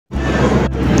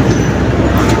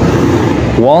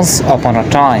Once upon a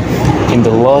time, in the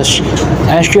lush,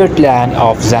 ancient land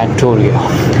of Xantoria,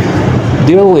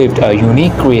 there lived a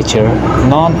unique creature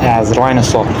known as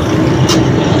Dinosaur.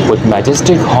 With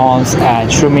majestic horns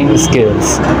and swimming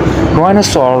skills,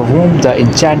 Dinosaur roamed the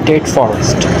enchanted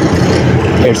forest,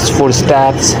 its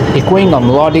footsteps echoing a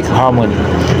melodic harmony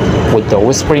with the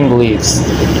whispering leaves.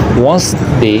 One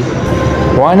day,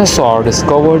 Dinosaur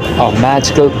discovered a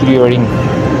magical clearing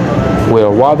where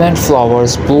vibrant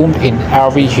flowers bloomed in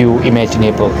every hue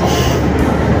imaginable.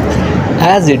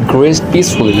 As it grazed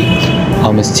peacefully,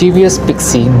 a mischievous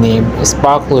pixie named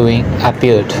Sparkling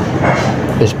appeared,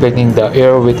 splitting the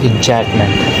air with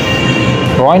enchantment.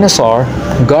 Dinosaur,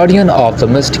 guardian of the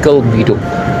mystical meadow,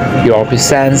 your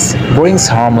presence brings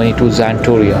harmony to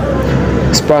Xantoria,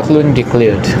 Sparkling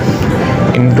declared.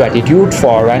 In gratitude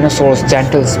for Dinosaur's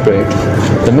gentle spirit,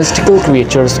 the mystical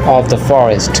creatures of the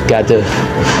forest gathered,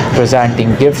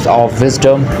 presenting gifts of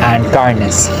wisdom and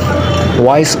kindness.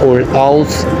 Wise old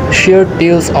owls shared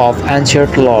tales of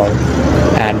ancient lore,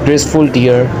 and graceful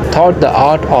deer taught the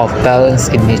art of balance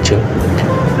in nature.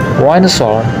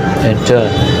 Dinosaur, in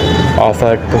turn,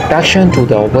 offered protection to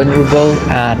the vulnerable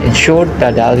and ensured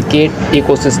the delicate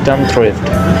ecosystem thrived.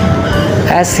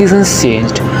 As seasons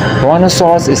changed,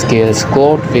 Dinosaur's scales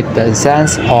glowed with the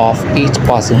sense of each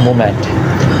passing moment.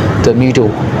 The meadow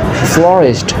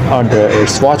flourished under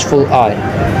its watchful eye,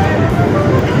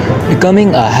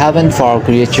 becoming a heaven for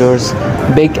creatures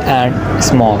big and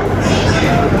small.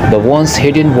 The once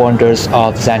hidden wonders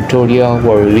of Xantoria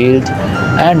were revealed,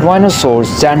 and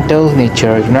Dinosaur's gentle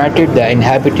nature united the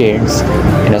inhabitants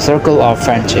in a circle of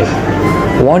friendship.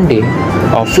 One day,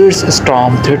 a fierce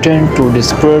storm threatened to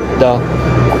disrupt the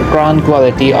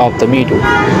tranquility of the meadow.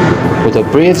 With a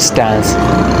brave stance,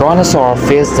 Dinosaur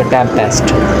faced the tempest,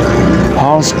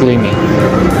 horns gleaming.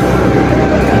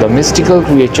 The mystical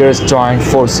creatures joined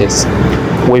forces,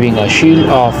 weaving a shield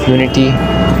of unity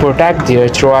to protect their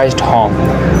cherished home.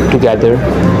 Together,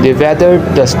 they weathered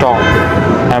the storm,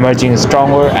 emerging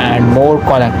stronger and more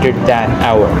connected than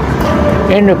ever.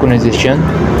 In recognition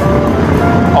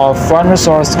of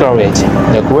Dinosaur's courage,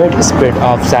 the great spirit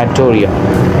of Xantoria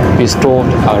bestowed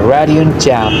a radiant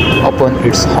gem upon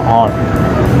its horn,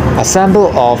 a symbol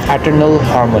of eternal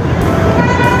harmony.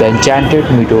 The enchanted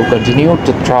meadow continued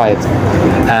to thrive,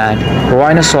 and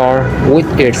Dinosaur,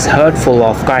 with its heart full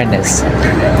of kindness,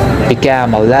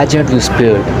 became a legend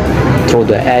whispered through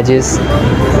the ages,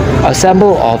 a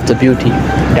symbol of the beauty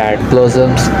that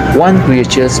blossoms when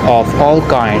creatures of all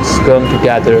kinds come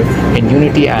together in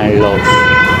unity and love.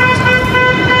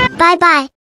 Bye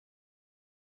bye.